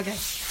Okay.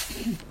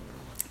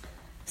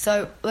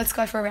 So let's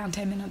go for around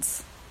 10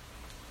 minutes.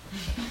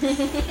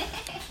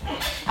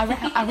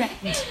 around.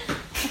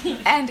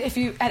 And if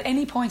you, at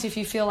any point, if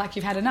you feel like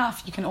you've had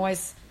enough, you can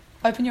always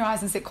open your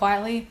eyes and sit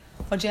quietly,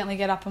 or gently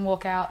get up and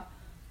walk out.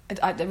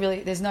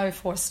 Really, there's no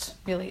forced,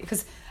 really,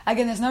 because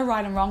again, there's no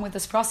right and wrong with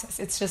this process.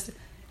 It's just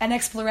an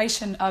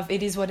exploration of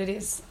it is what it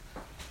is,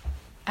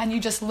 and you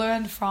just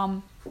learn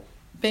from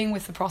being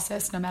with the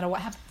process, no matter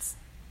what happens.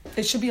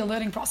 It should be a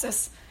learning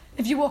process.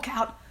 If you walk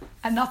out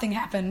and nothing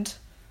happened,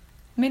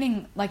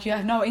 meaning like you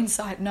have no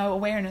insight, no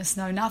awareness,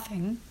 no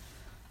nothing,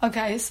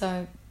 okay,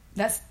 so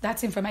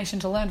that's information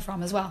to learn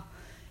from as well.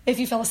 If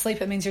you fell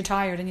asleep, it means you're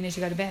tired and you need to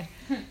go to bed.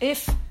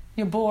 If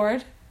you're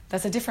bored,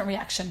 that's a different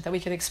reaction that we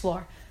could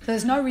explore. So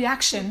there's no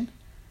reaction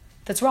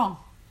that's wrong.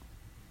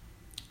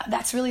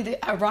 That's really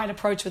a right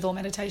approach with all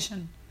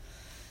meditation.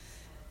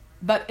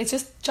 But it's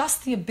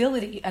just the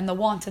ability and the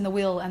want and the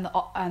will and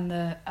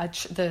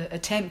the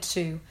attempt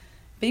to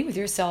be with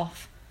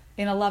yourself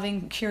in a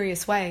loving,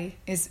 curious way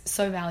is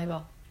so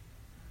valuable.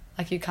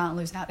 Like you can't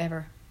lose out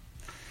ever.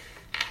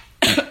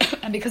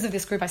 And because of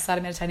this group, I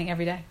started meditating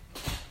every day.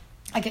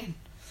 Again,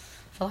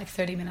 for like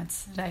 30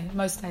 minutes a day,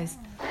 most days.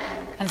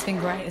 And it's been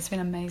great. It's been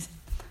amazing.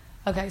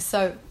 Okay,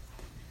 so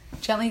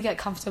gently get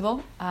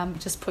comfortable.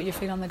 Just put your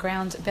feet on the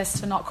ground. Best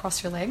to not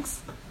cross your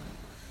legs.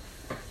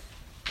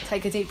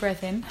 Take a deep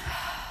breath in.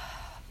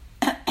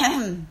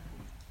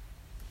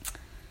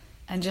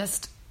 And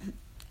just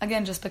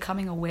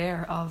becoming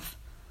aware of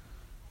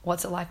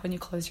what's it like when you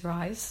close your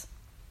eyes.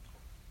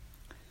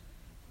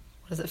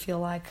 What does it feel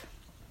like?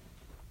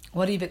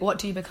 What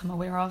do you become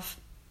aware of?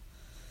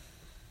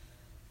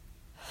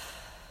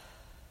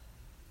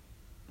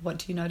 What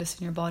do you notice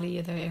in your body?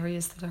 Are there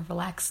areas that are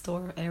relaxed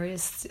or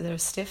areas that are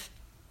stiff,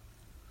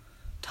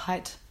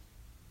 tight?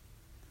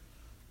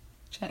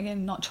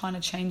 Again, not trying to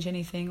change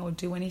anything or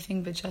do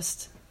anything, but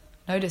just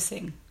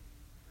noticing.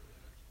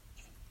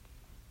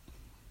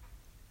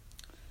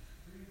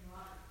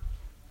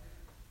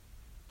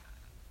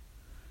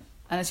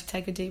 And as you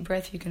take a deep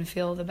breath, you can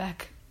feel the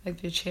back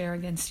of your chair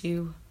against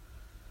you,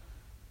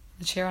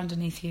 the chair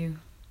underneath you.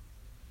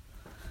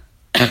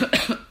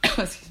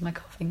 Excuse my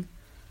coughing.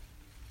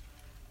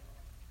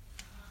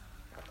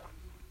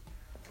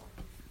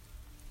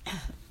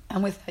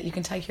 And with that, you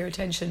can take your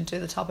attention to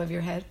the top of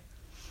your head.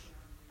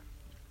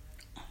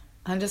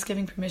 I'm just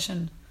giving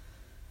permission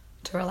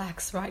to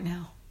relax right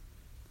now.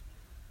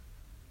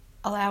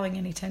 Allowing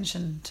any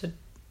tension to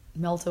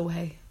melt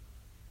away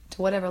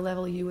to whatever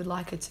level you would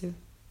like it to.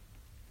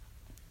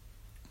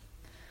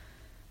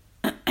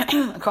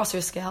 Across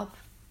your scalp,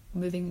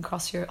 moving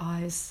across your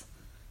eyes,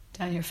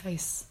 down your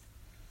face.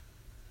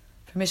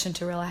 Permission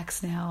to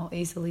relax now,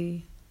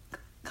 easily,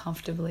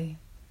 comfortably,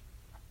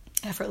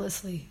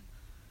 effortlessly.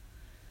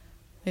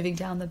 Moving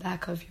down the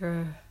back of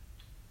your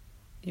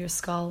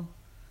skull,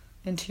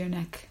 into your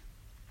neck.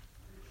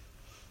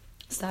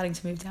 Starting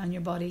to move down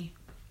your body,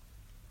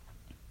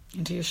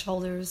 into your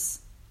shoulders,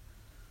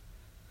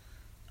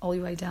 all the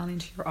way down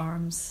into your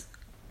arms,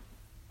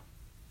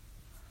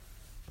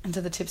 into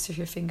the tips of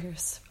your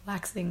fingers,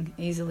 relaxing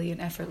easily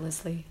and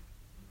effortlessly.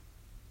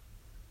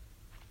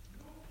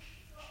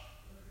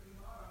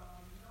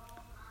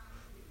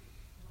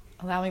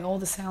 Allowing all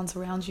the sounds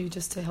around you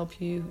just to help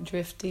you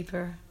drift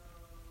deeper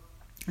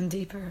and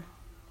deeper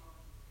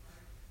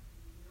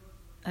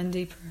and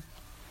deeper.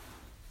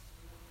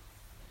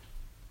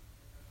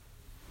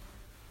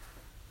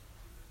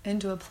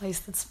 Into a place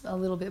that's a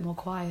little bit more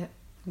quiet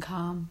and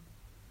calm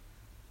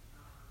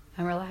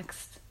and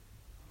relaxed.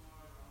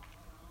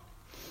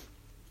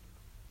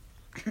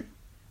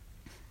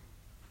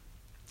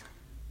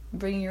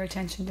 Bringing your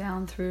attention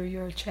down through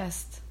your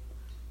chest,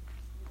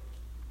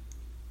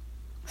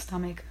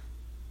 stomach,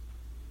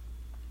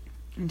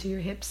 into your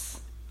hips,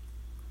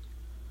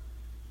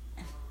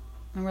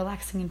 and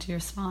relaxing into your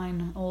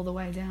spine all the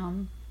way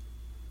down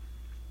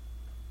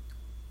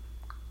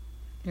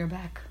your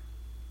back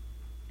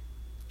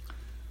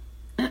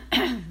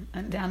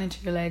and down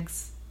into your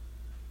legs,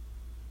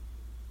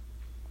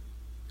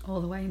 all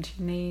the way into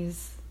your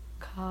knees,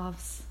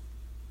 calves,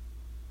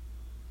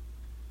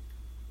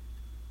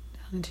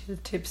 down into the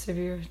tips of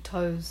your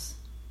toes,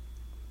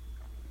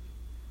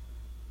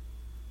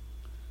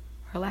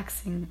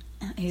 relaxing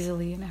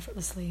easily and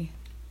effortlessly,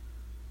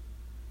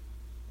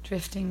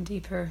 drifting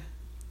deeper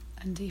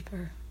and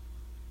deeper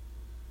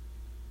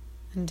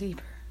and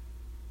deeper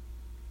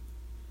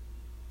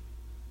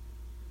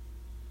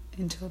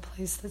into a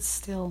place that's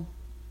still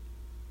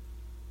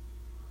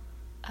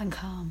and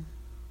calm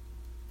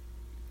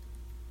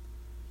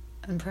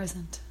and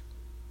present.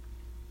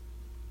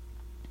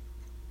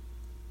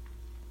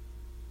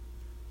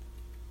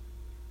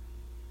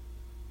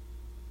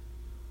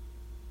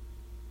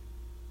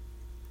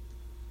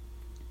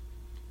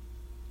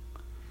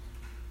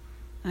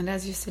 And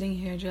as you're sitting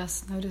here,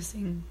 just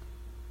noticing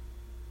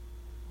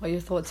what your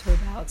thoughts are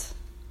about.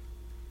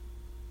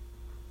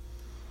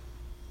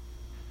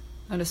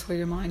 Notice where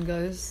your mind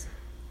goes.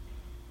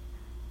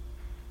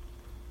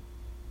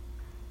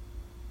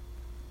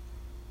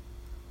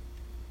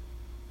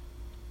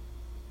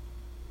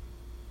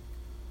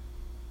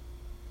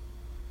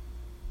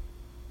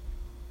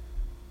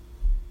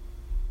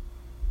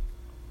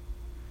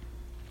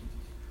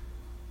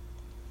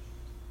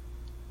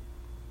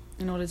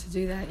 In order to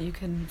do that, you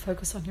can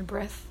focus on your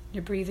breath,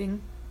 your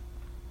breathing,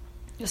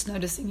 just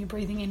noticing your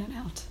breathing in and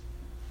out.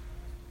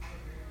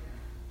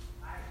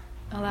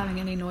 Allowing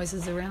any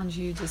noises around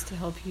you just to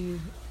help you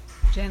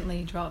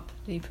gently drop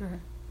deeper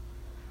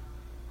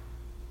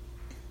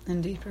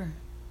and deeper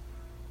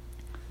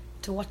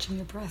to watching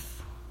your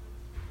breath.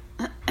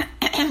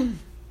 And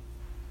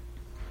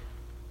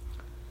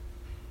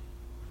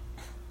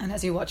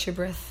as you watch your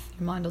breath,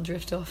 your mind will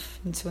drift off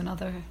into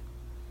another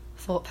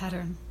thought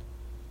pattern.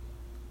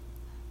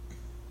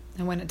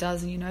 And when it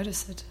does and you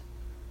notice it,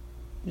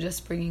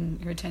 just bringing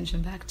your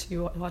attention back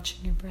to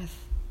watching your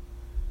breath,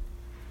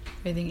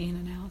 breathing in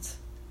and out.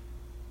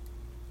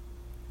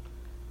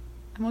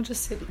 And we'll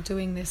just sit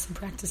doing this and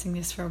practicing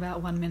this for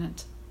about 1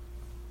 minute.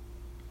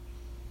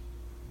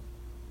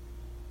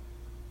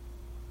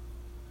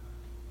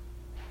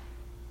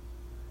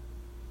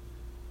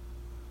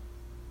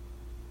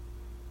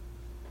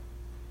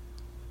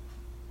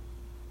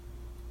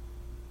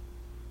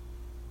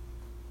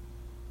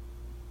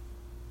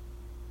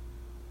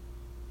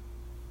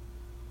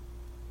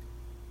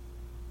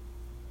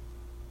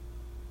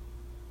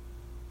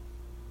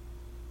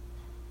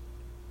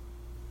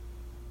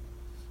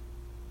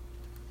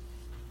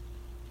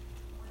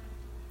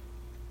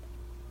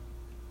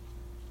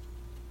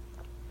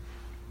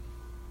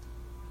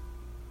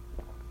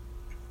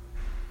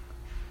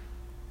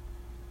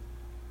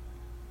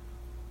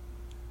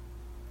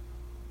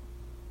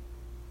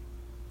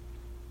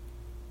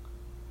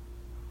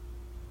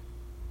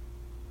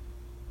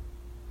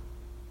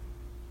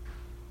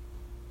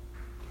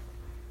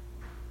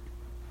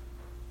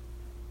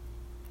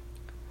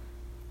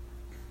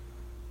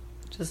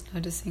 Just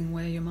noticing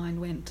where your mind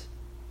went.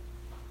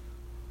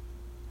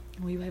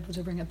 Were you able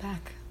to bring it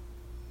back?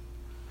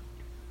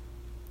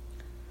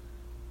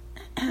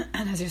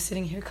 And as you're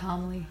sitting here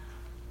calmly,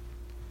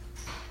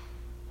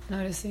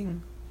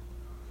 noticing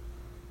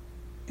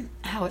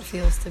how it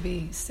feels to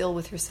be still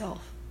with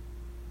yourself.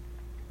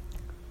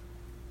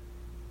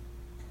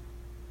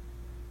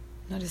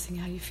 Noticing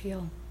how you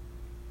feel.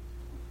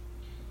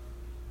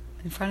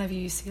 In front of you,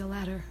 you see a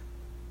ladder.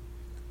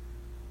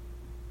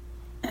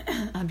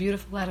 A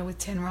beautiful ladder with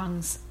 10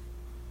 rungs.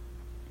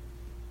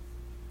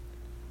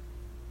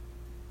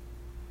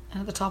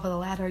 And at the top of the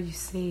ladder you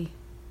see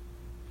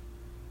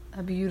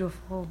a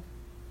beautiful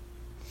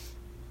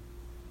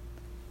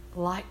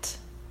light,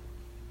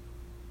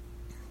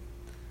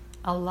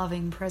 a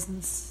loving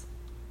presence.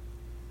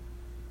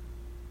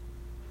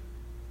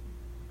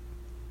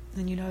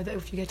 And you know that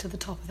if you get to the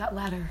top of that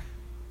ladder,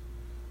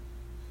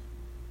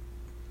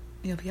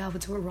 you'll be able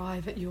to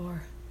arrive at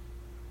your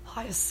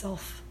highest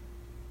self.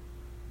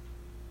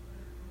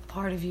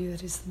 Part of you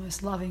that is the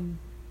most loving,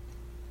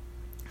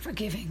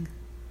 forgiving,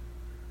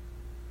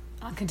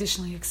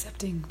 unconditionally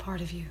accepting part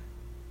of you.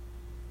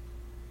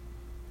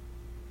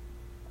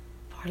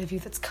 Part of you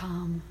that's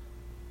calm,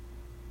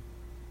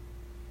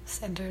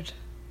 centered,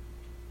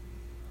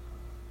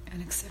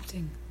 and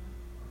accepting.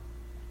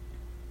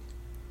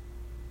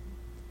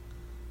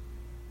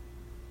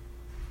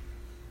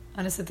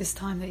 And it's at this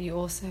time that you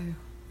also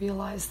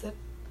realize that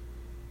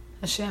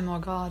Hashem or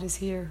God is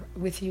here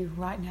with you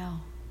right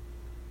now.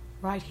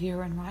 Right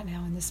here and right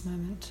now in this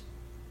moment.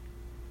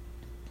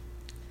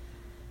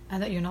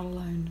 And that you're not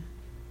alone.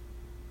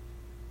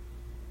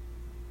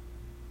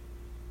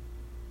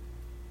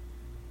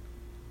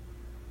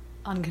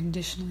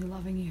 Unconditionally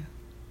loving you.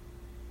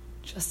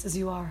 Just as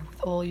you are,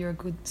 with all your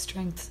good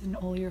strengths and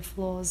all your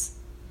flaws.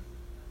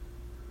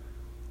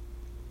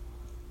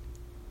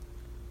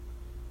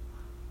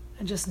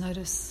 And just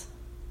notice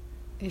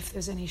if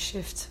there's any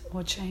shift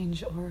or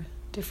change or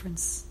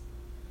difference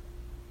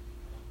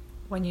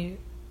when you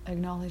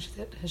acknowledge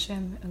that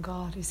Hashem and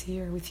God is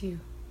here with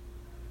you,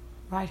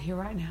 right here,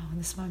 right now, in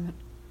this moment.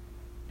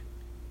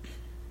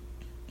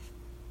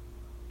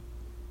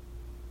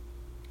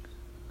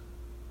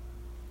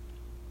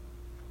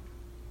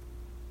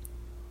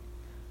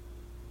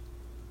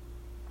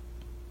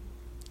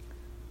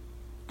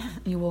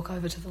 You walk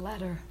over to the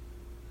ladder,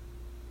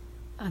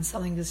 and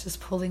something is just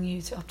pulling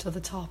you up to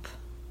the top.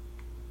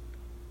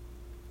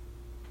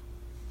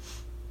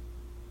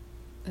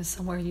 It's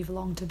somewhere you've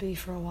longed to be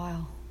for a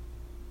while.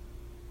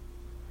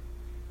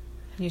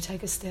 And you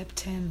take a step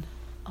 10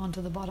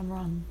 onto the bottom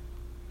rung.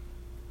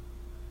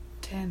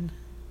 10.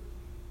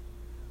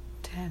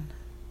 10.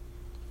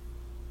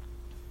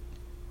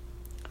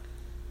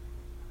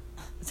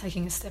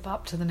 Taking a step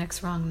up to the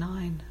next rung.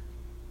 9.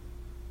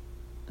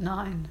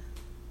 9.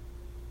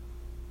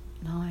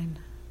 9.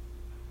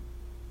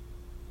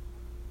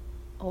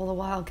 All the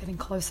while getting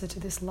closer to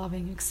this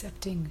loving,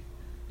 accepting,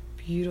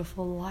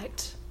 beautiful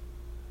light.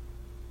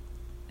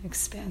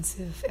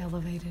 Expansive,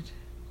 elevated,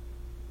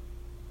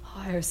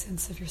 higher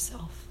sense of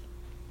yourself.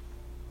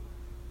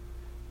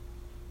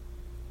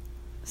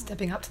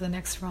 Stepping up to the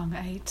next rung.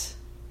 8.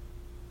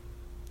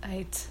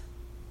 8.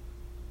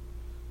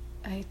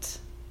 8.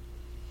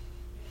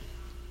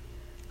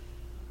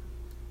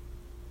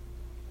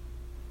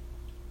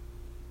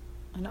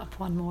 And up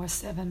one more.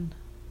 7.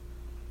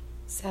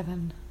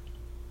 7.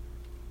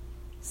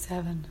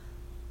 7.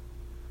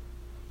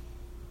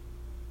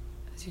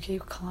 As you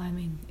keep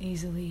climbing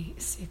easily,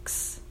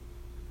 6.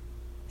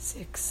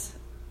 6.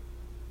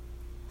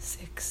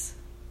 6.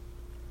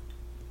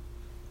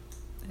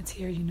 It's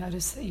here you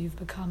notice that you've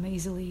become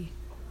easily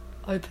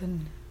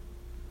open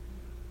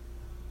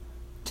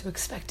to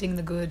expecting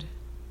the good,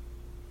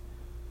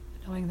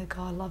 knowing that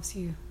God loves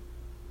you.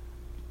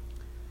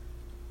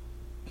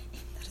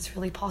 That it's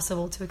really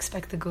possible to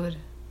expect the good.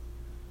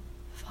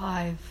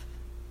 5.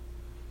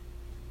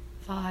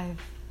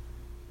 5.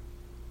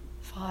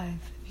 5.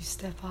 If you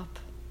step up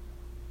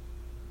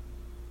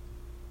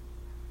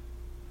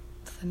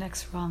to the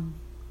next rung,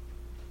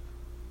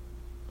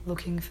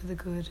 looking for the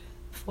good.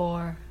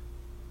 4.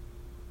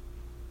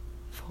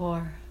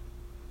 4.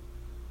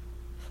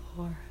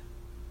 4.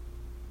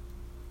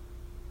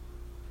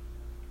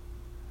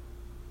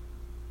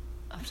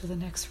 Up to the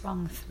next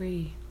rung.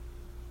 3.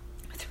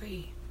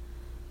 3.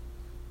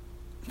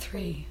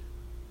 3.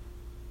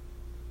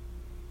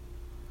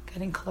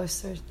 Getting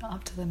closer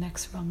up to the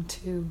next rung.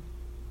 2.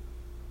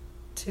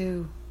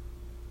 2.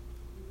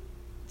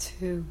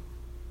 2.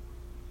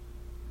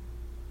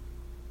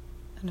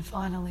 And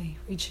finally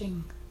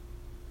reaching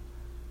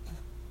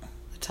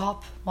the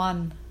top.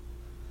 1.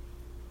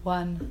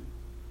 1.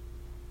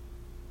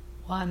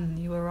 1.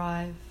 You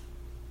arrive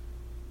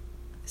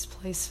at this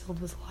place filled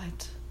with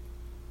light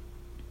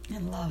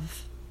and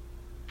love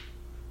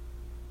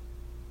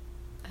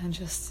and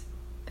just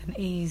an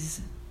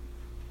ease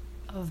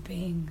of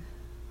being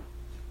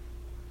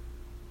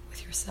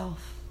with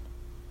yourself,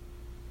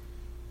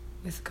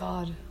 with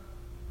God,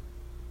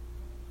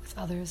 with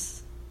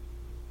others.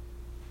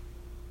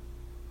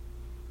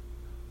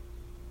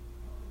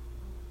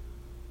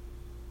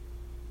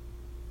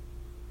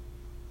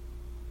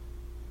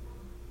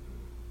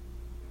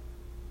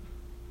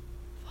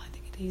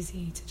 Finding it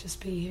easy to just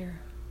be here,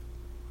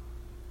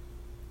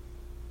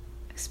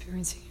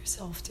 experiencing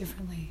yourself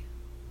differently.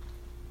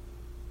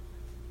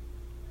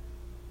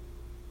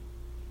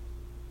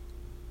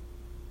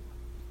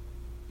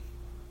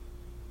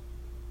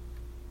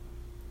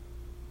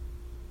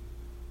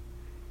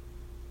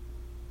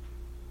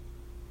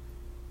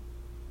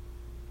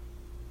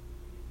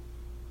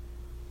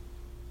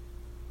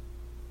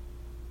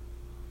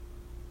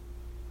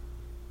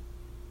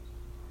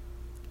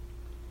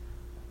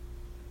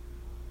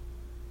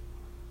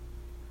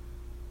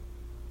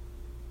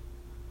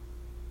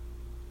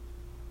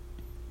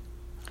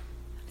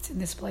 It's in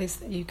this place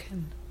that you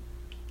can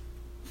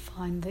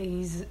find the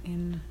ease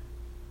in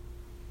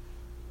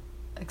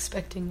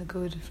expecting the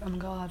good from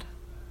God.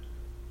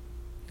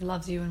 He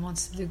loves you and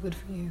wants to do good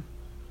for you.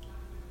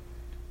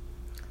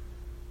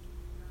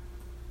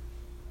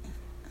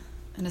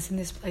 And it's in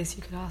this place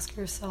you could ask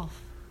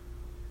yourself,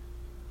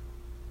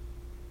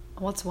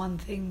 what's one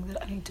thing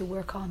that I need to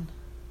work on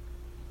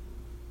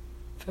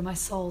for my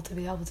soul to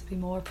be able to be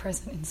more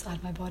present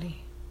inside my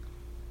body?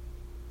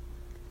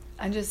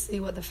 And just see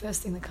what the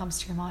first thing that comes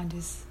to your mind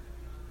is.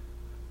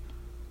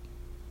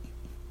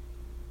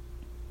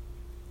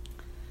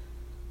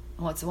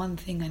 What's one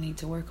thing I need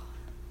to work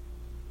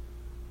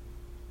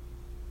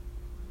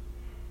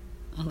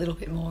on? A little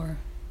bit more,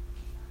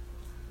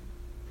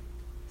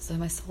 so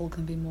my soul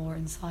can be more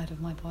inside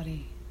of my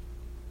body.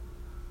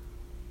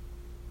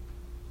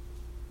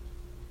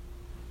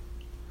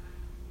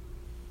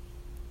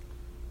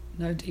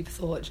 No deep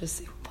thought, just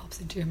see what pops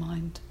into your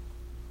mind.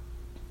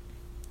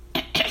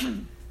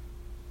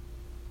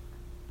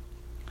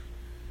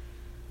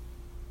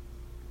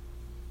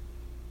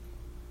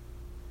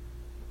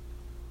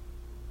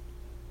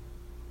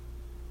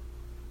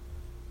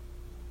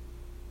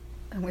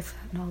 And with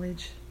that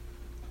knowledge,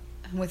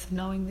 and with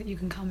knowing that you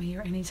can come here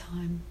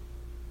anytime,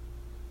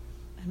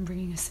 and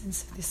bringing a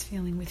sense of this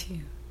feeling with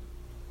you,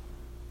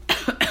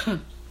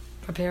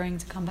 preparing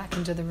to come back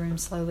into the room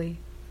slowly.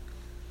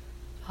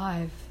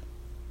 5,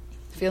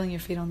 feeling your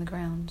feet on the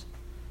ground.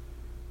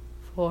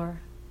 4,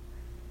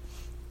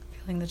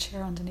 feeling the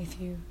chair underneath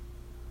you.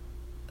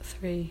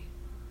 3,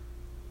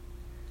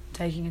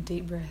 taking a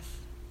deep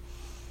breath.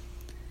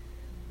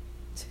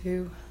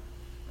 2,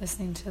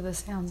 listening to the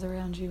sounds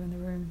around you in the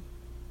room.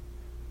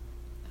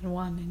 And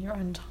 1, in your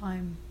own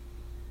time,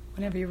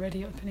 whenever you're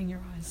ready, opening your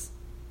eyes.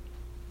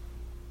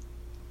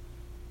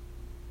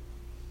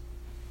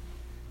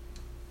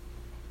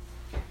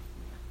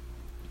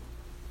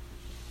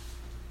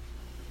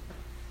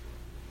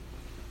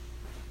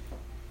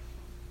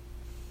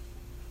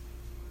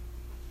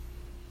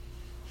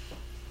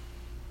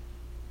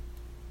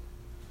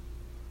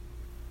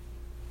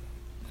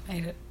 We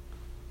made it.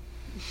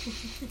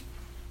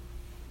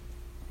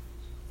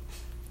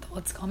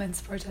 Thoughts, comments,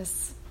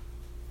 protests?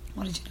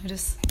 What did you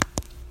notice?